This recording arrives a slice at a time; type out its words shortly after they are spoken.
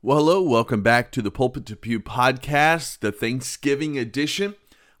Well, hello, welcome back to the Pulpit to Pew podcast, the Thanksgiving edition.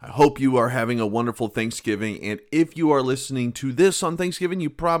 I hope you are having a wonderful Thanksgiving, and if you are listening to this on Thanksgiving, you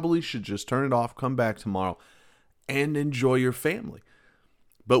probably should just turn it off, come back tomorrow, and enjoy your family.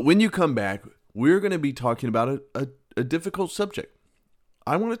 But when you come back, we're going to be talking about a difficult subject.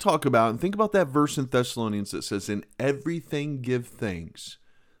 I want to talk about and think about that verse in Thessalonians that says, "In everything give thanks,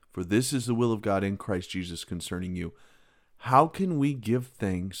 for this is the will of God in Christ Jesus concerning you." How can we give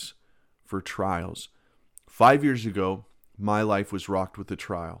thanks for trials? 5 years ago, my life was rocked with a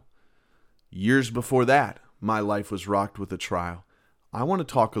trial. Years before that, my life was rocked with a trial. I want to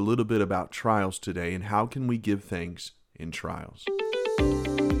talk a little bit about trials today and how can we give thanks in trials.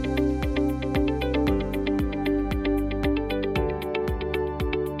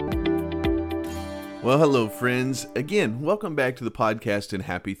 Well, hello, friends. Again, welcome back to the podcast and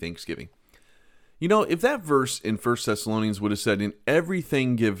happy Thanksgiving. You know, if that verse in 1 Thessalonians would have said, "In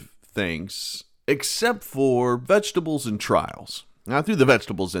everything give thanks, except for vegetables and trials." Now, I threw the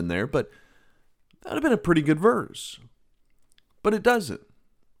vegetables in there, but that would have been a pretty good verse. But it doesn't.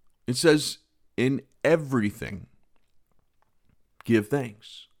 It says, "In everything give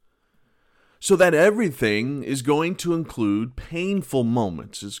thanks." So that everything is going to include painful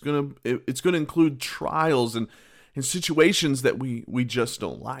moments. It's going to include trials and situations that we just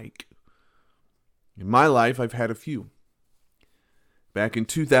don't like. In my life, I've had a few. Back in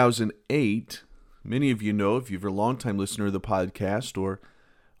 2008, many of you know, if you're a longtime listener of the podcast, or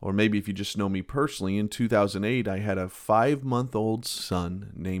maybe if you just know me personally, in 2008, I had a 5-month-old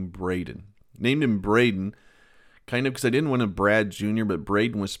son named Braden. Named him Braden, kind of because I didn't want a Brad Jr., but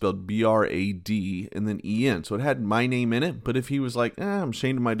Braden was spelled B-R-A-D and then E-N. So it had my name in it, but if he was like, I'm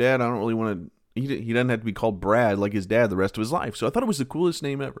ashamed of my dad, I don't really want to, he doesn't have to be called Brad like his dad the rest of his life. So I thought it was the coolest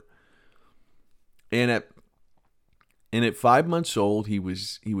name ever. And at 5 months old, he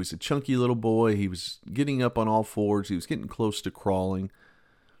was a chunky little boy. He was getting up on all fours. He was getting close to crawling.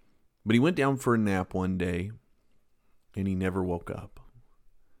 But he went down for a nap one day, and he never woke up.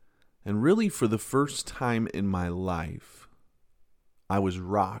 And really, for the first time in my life, I was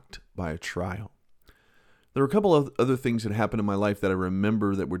rocked by a trial. There were a couple of other things that happened in my life that I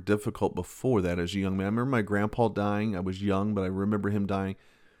remember that were difficult before that as a young man. I remember my grandpa dying. I was young, but I remember him dying.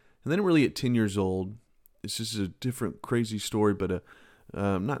 And then really at 10 years old, this is a different crazy story, but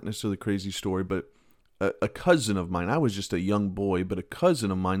not necessarily a crazy story, but a cousin of mine, I was just a young boy, but a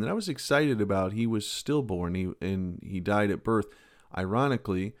cousin of mine that I was excited about, he was stillborn, and he died at birth,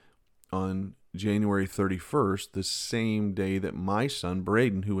 ironically, on January 31st, the same day that my son,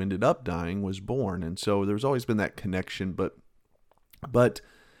 Braden, who ended up dying, was born. And so there's always been that connection, but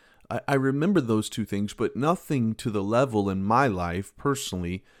I remember those two things, but nothing to the level in my life,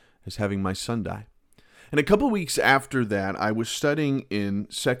 personally, as having my son die. And a couple of weeks after that, I was studying in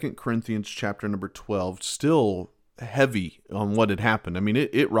 2 Corinthians chapter number 12, still heavy on what had happened. I mean,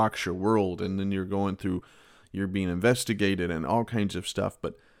 it rocks your world, and then you're being investigated and all kinds of stuff.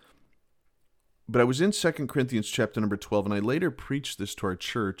 But I was in 2 Corinthians chapter number 12, and I later preached this to our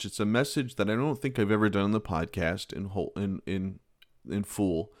church. It's a message that I don't think I've ever done on the podcast in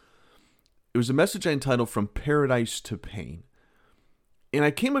full. It was a message I entitled "From Paradise to Pain." And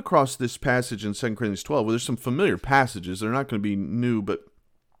I came across this passage in 2 Corinthians 12. Well, there's some familiar passages. They're not going to be new, but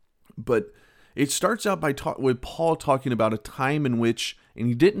it starts out with Paul talking about a time in which, and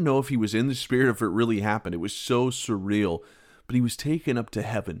he didn't know if he was in the Spirit or if it really happened. It was so surreal, but he was taken up to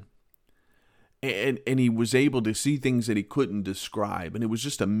heaven. And he was able to see things that he couldn't describe. And it was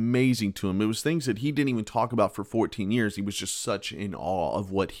just amazing to him. It was things that he didn't even talk about for 14 years. He was just such in awe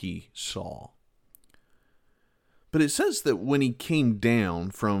of what he saw. But it says that when he came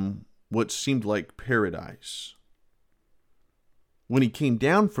down from what seemed like paradise, when he came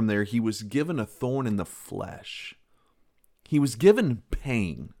down from there, he was given a thorn in the flesh. He was given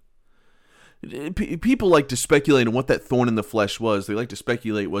pain. People like to speculate on what that thorn in the flesh was. They like to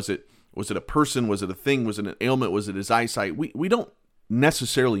speculate, was it a person? Was it a thing? Was it an ailment? Was it his eyesight? We don't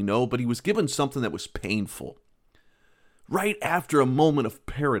necessarily know, but he was given something that was painful. Right after a moment of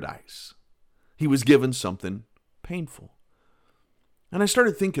paradise, he was given something painful. And I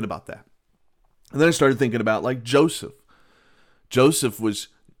started thinking about that. And then I started thinking about like Joseph. Joseph was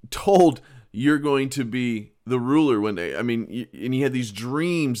told, "You're going to be the ruler one day." I mean, and he had these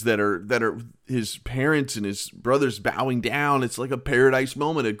dreams that are his parents and his brothers bowing down. It's like a paradise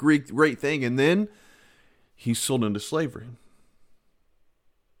moment, a great thing. And then he's sold into slavery.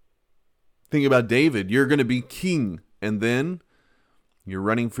 Think about David. You're going to be king. And then you're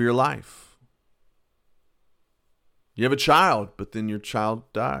running for your life. You have a child, but then your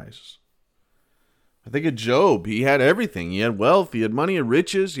child dies. I think of Job. He had everything. He had wealth, he had money and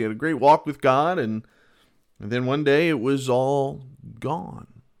riches, he had a great walk with God, and then one day it was all gone.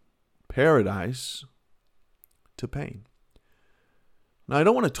 Paradise to pain. Now, I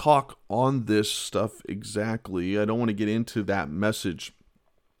don't want to talk on this stuff exactly. I don't want to get into that message.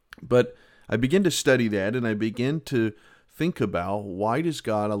 But I begin to study that, and I begin to think about, why does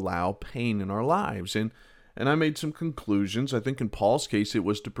God allow pain in our lives? And I made some conclusions. I think in Paul's case, it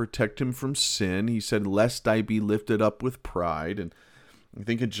was to protect him from sin. He said, lest I be lifted up with pride. And I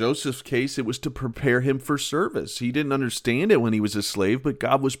think in Joseph's case, it was to prepare him for service. He didn't understand it when he was a slave, but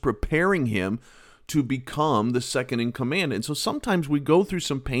God was preparing him to become the second in command. And so sometimes we go through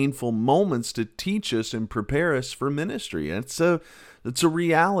some painful moments to teach us and prepare us for ministry. It's a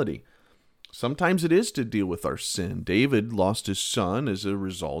reality. Sometimes it is to deal with our sin. David lost his son as a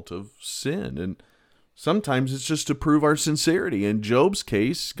result of sin. And sometimes it's just to prove our sincerity. In Job's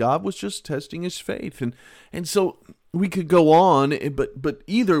case, God was just testing his faith. And so we could go on, but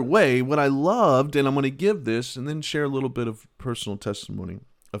either way, what I loved, and I'm going to give this and then share a little bit of personal testimony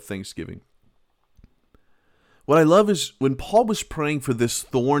of Thanksgiving. What I love is when Paul was praying for this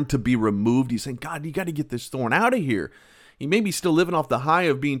thorn to be removed, he's saying, God, you got to get this thorn out of here. He may be still living off the high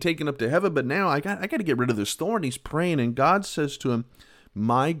of being taken up to heaven, but now I got to get rid of this thorn. He's praying, and God says to him,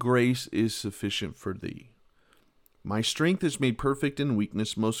 my grace is sufficient for thee. My strength is made perfect in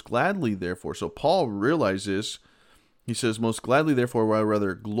weakness, most gladly, therefore. So Paul realizes, he says, most gladly, therefore, will I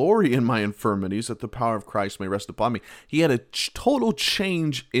rather glory in my infirmities, that the power of Christ may rest upon me. He had a total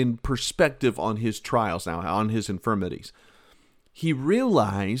change in perspective on his trials now, on his infirmities. He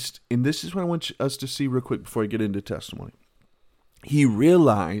realized, and this is what I want us to see real quick before I get into testimony. He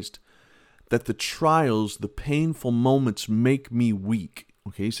realized that the trials, the painful moments make me weak.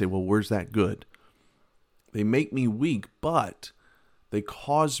 Okay, you say, well, where's that good? They make me weak, but they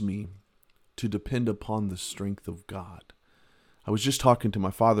cause me to depend upon the strength of God. I was just talking to my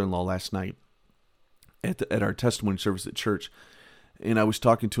father-in-law last night at our testimony service at church, and I was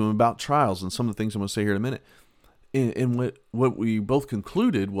talking to him about trials and some of the things I'm going to say here in a minute. And what we both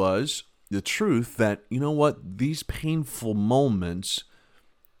concluded was the truth that, you know what, these painful moments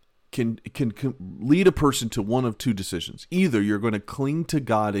can lead a person to one of two decisions. Either you're going to cling to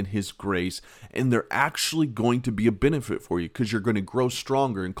God and His grace, and they're actually going to be a benefit for you because you're going to grow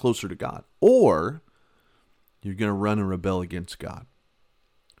stronger and closer to God, or you're going to run and rebel against God.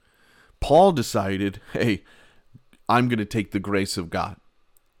 Paul decided, hey, I'm going to take the grace of God.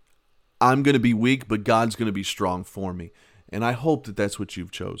 I'm going to be weak, but God's going to be strong for me. And I hope that that's what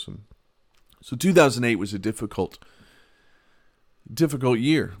you've chosen. So 2008 was a difficult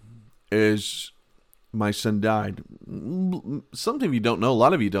year as my son died. Some of you don't know, a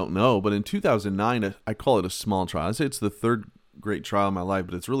lot of you don't know, but in 2009, I call it a small trial. I say it's the third great trial in my life,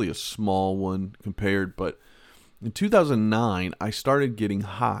 but it's really a small one compared. But in 2009, I started getting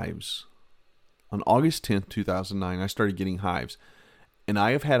hives. On August 10th, 2009, I started getting hives. And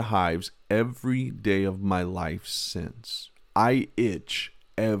I have had hives every day of my life since. I itch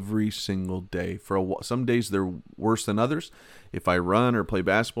every single day. Some days they're worse than others. If I run or play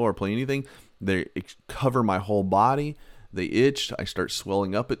basketball or play anything, they cover my whole body. They itch. I start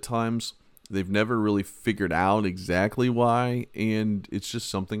swelling up at times. They've never really figured out exactly why, and it's just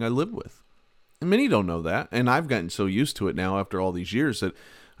something I live with. And many don't know that, and I've gotten so used to it now after all these years that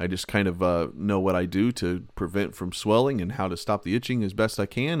I just kind of know what I do to prevent from swelling and how to stop the itching as best I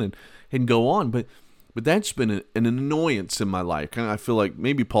can and go on. But that's been an annoyance in my life. Kind of, I feel like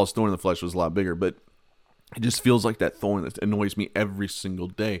maybe Paul's thorn in the flesh was a lot bigger, but it just feels like that thorn that annoys me every single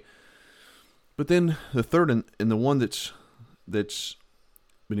day. But then the third and the one that's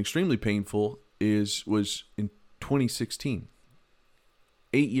been extremely painful was in 2016.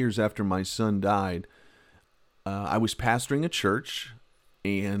 8 years after my son died, I was pastoring a church,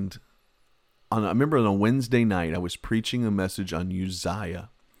 and I remember on a Wednesday night, I was preaching a message on Uzziah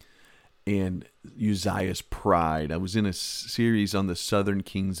and Uzziah's pride. I was in a series on the southern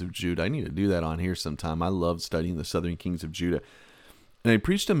kings of Judah. I need to do that on here sometime. I love studying the southern kings of Judah. And I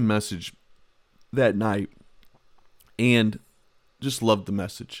preached a message that night and just loved the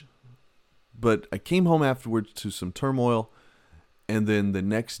message. But I came home afterwards to some turmoil, and then the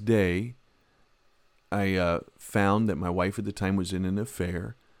next day, I found that my wife at the time was in an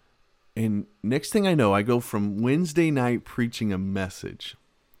affair. And next thing I know, I go from Wednesday night preaching a message,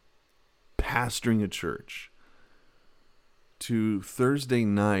 pastoring a church, to Thursday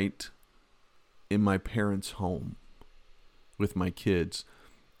night in my parents' home with my kids.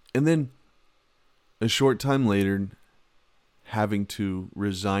 And then a short time later, having to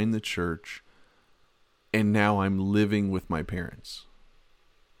resign the church, and now I'm living with my parents.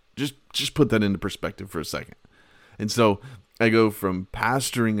 Just put that into perspective for a second. And so I go from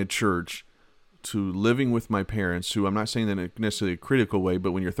pastoring a church to living with my parents, who I'm not saying that in necessarily a critical way,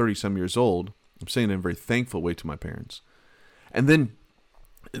 but when you're 30-some years old, I'm saying it in a very thankful way to my parents. And then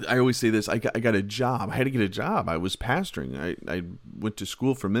I always say this, I got a job. I had to get a job. I was pastoring. I went to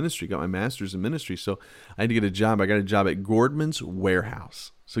school for ministry, got my master's in ministry, so I had to get a job. I got a job at Gordman's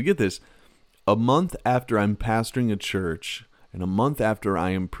Warehouse. So get this, a month after I'm pastoring a church and a month after I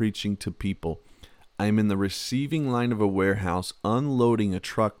am preaching to people, I'm in the receiving line of a warehouse unloading a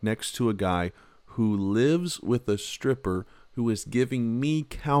truck next to a guy who lives with a stripper who is giving me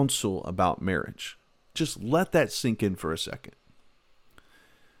counsel about marriage. Just let that sink in for a second.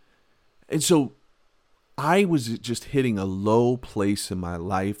 And so I was just hitting a low place in my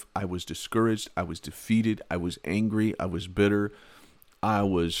life. I was discouraged. I was defeated. I was angry. I was bitter. I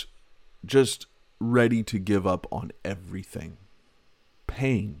was just ready to give up on everything.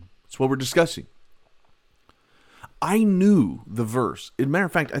 Pain. That's what we're discussing. I knew the verse. As a matter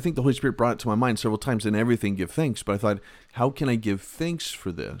of fact, I think the Holy Spirit brought it to my mind several times. In everything, give thanks. But I thought, how can I give thanks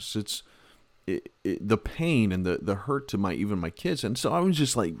for this? It's the pain and the hurt to even my kids. And so I was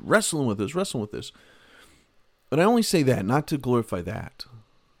just like wrestling with this. But I only say that not to glorify that.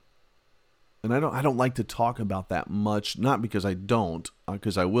 And I don't like to talk about that much, not because I don't,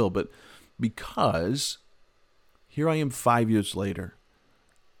 because I will, but because here I am 5 years later.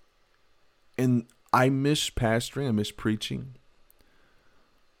 And I miss pastoring, I miss preaching.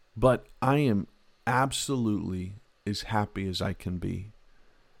 But I am absolutely as happy as I can be.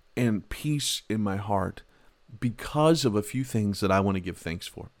 And peace in my heart because of a few things that I want to give thanks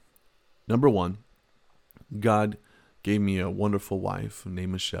for. Number one, God gave me a wonderful wife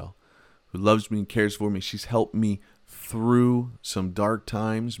named Michelle, who loves me and cares for me. She's helped me through some dark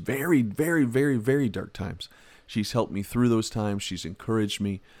times, very, very, very, very dark times. She's helped me through those times. She's encouraged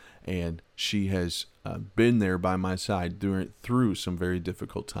me, and she has been there by my side through some very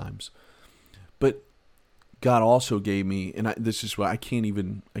difficult times. But God also gave me, and this is why I can't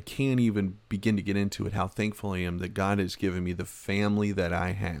even begin to get into it, how thankful I am that God has given me the family that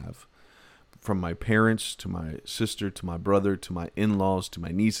I have. From my parents, to my sister, to my brother, to my in-laws, to my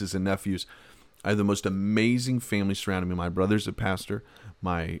nieces and nephews. I have the most amazing family surrounding me. My brother's a pastor.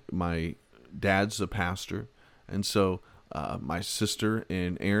 My dad's a pastor. And so my sister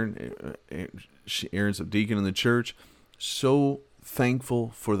and Aaron's a deacon in the church. So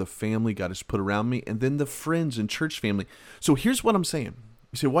thankful for the family God has put around me, and then the friends and church family. So here's what I'm saying.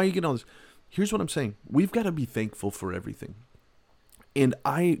 You say, why are you getting all this? Here's what I'm saying. We've got to be thankful for everything. And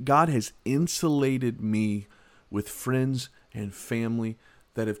God has insulated me with friends and family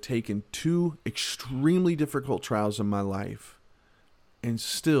that have taken two extremely difficult trials in my life. And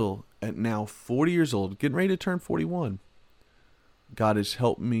still, at now 40 years old, getting ready to turn 41, God has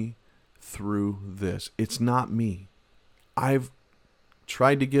helped me through this. It's not me. I've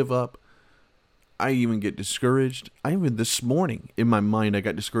tried to give up. I even get discouraged. Even this morning in my mind, I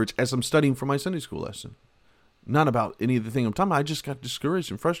got discouraged as I'm studying for my Sunday school lesson. Not about any of the thing I'm talking about. I just got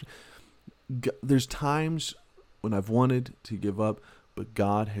discouraged and frustrated. There's times when I've wanted to give up, but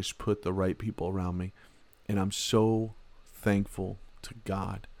God has put the right people around me. And I'm so thankful to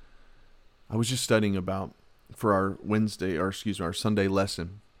God. I was just studying about, for our our Sunday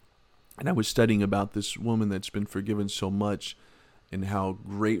lesson, and I was studying about this woman that's been forgiven so much and how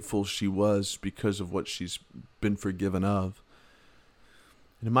grateful she was because of what she's been forgiven of.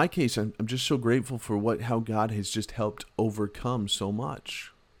 And in my case, I'm just so grateful for how God has just helped overcome so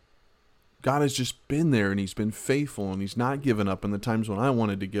much. God has just been there, and he's been faithful, and he's not given up in the times when I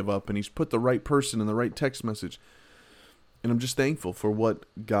wanted to give up, and he's put the right person in the right text message. And I'm just thankful for what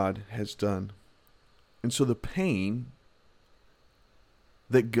God has done. And so the pain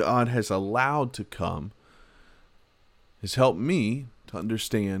that God has allowed to come has helped me to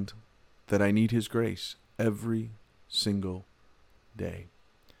understand that I need his grace every single day.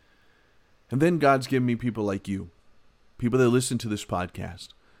 And then God's given me people like you, people that listen to this podcast.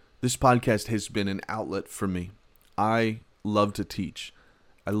 This podcast has been an outlet for me. I love to teach.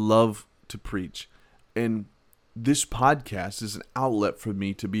 I love to preach. And this podcast is an outlet for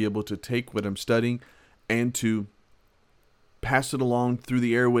me to be able to take what I'm studying and to pass it along through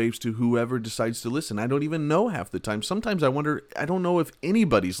the airwaves to whoever decides to listen. I don't even know half the time. Sometimes I wonder, I don't know if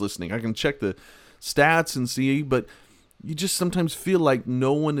anybody's listening. I can check the stats and see, but you just sometimes feel like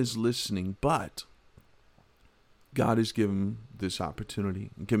no one is listening. But God has given this opportunity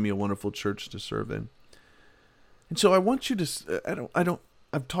and given me a wonderful church to serve in. And so I want you to,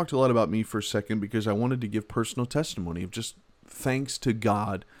 I've talked a lot about me for a second because I wanted to give personal testimony of just thanks to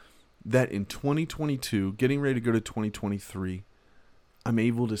God that in 2022, getting ready to go to 2023, I'm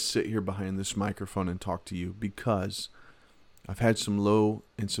able to sit here behind this microphone and talk to you because I've had some low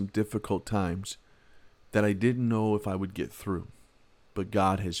and some difficult times that I didn't know if I would get through. But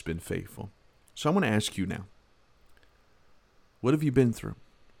God has been faithful. So I want to ask you now, what have you been through?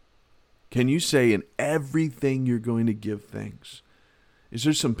 Can you say in everything you're going to give thanks? Is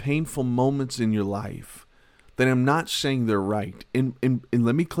there some painful moments in your life that I'm not saying they're right? And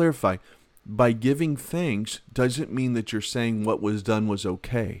let me clarify. By giving thanks doesn't mean that you're saying what was done was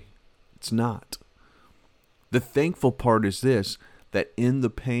okay. It's not. The thankful part is this, that in the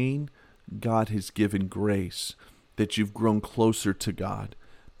pain, God has given grace, that you've grown closer to God.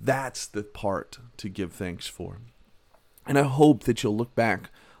 That's the part to give thanks for. And I hope that you'll look back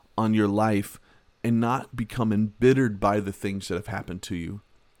on your life and not become embittered by the things that have happened to you,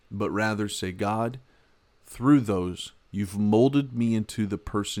 but rather say, God, through those, you've molded me into the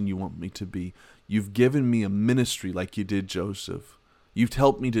person you want me to be. You've given me a ministry like you did Joseph. You've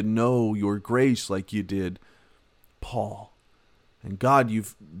helped me to know your grace like you did Paul. And God,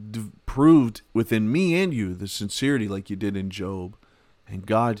 you've proved within me and you the sincerity like you did in Job. And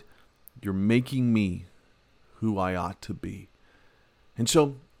God, you're making me who I ought to be. And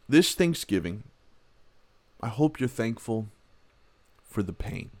so this Thanksgiving, I hope you're thankful for the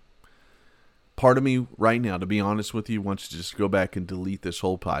pain. Part of me right now, to be honest with you, wants to just go back and delete this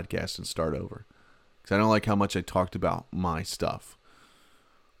whole podcast and start over. Because I don't like how much I talked about my stuff.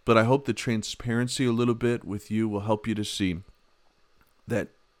 But I hope the transparency a little bit with you will help you to see that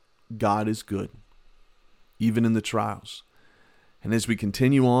God is good, even in the trials. And as we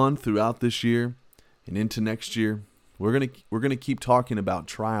continue on throughout this year and into next year, we're gonna keep talking about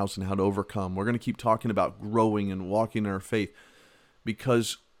trials and how to overcome. We're gonna keep talking about growing and walking in our faith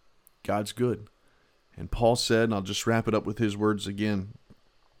because God's good. And Paul said, and I'll just wrap it up with his words again.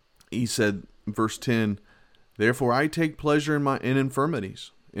 He said, verse 10, therefore I take pleasure in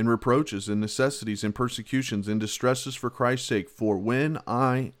infirmities, in reproaches, in necessities, in persecutions, in distresses for Christ's sake. For when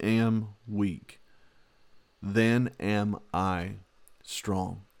I am weak, then am I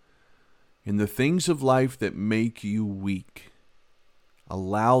strong. In the things of life that make you weak,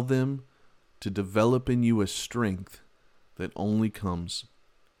 allow them to develop in you a strength that only comes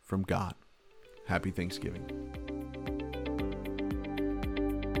from God. Happy Thanksgiving.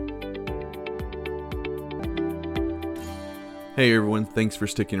 Hey everyone, thanks for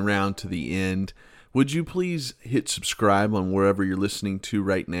sticking around to the end. Would you please hit subscribe on wherever you're listening to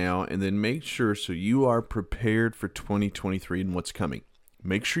right now, and then make sure so you are prepared for 2023 and what's coming.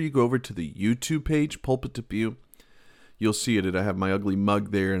 Make sure you go over to the YouTube page, Pulpit to Pew. You'll see it. I have my ugly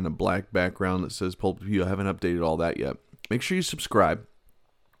mug there and a black background that says Pulpit to Pew. I haven't updated all that yet. Make sure you subscribe.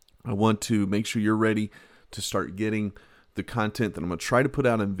 I want to make sure you're ready to start getting the content that I'm going to try to put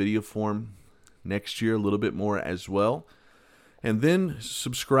out in video form next year, a little bit more as well. And then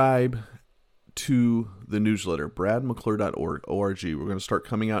subscribe to the newsletter, bradmcclure.org. We're going to start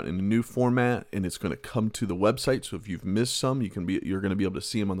coming out in a new format, and it's going to come to the website. So if you've missed some, you're going to be able to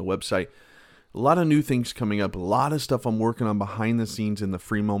see them on the website. A lot of new things coming up, a lot of stuff I'm working on behind the scenes in the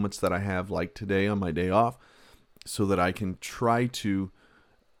free moments that I have, like today on my day off, so that I can try to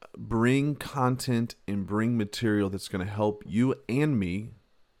bring content and bring material that's going to help you and me,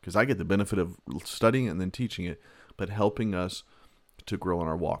 because I get the benefit of studying it and then teaching it, but helping us to grow in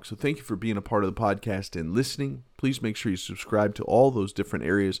our walk. So thank you for being a part of the podcast and listening. Please make sure you subscribe to all those different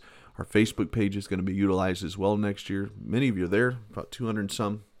areas. Our Facebook page is going to be utilized as well next year. Many of you are there, about 200 and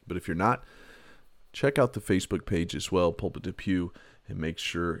some, but if you're not, check out the Facebook page as well, Pulpit to Pew, and make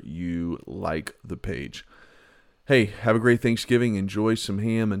sure you like the page. Hey, have a great Thanksgiving. Enjoy some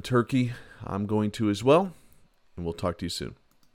ham and turkey. I'm going to as well, and we'll talk to you soon.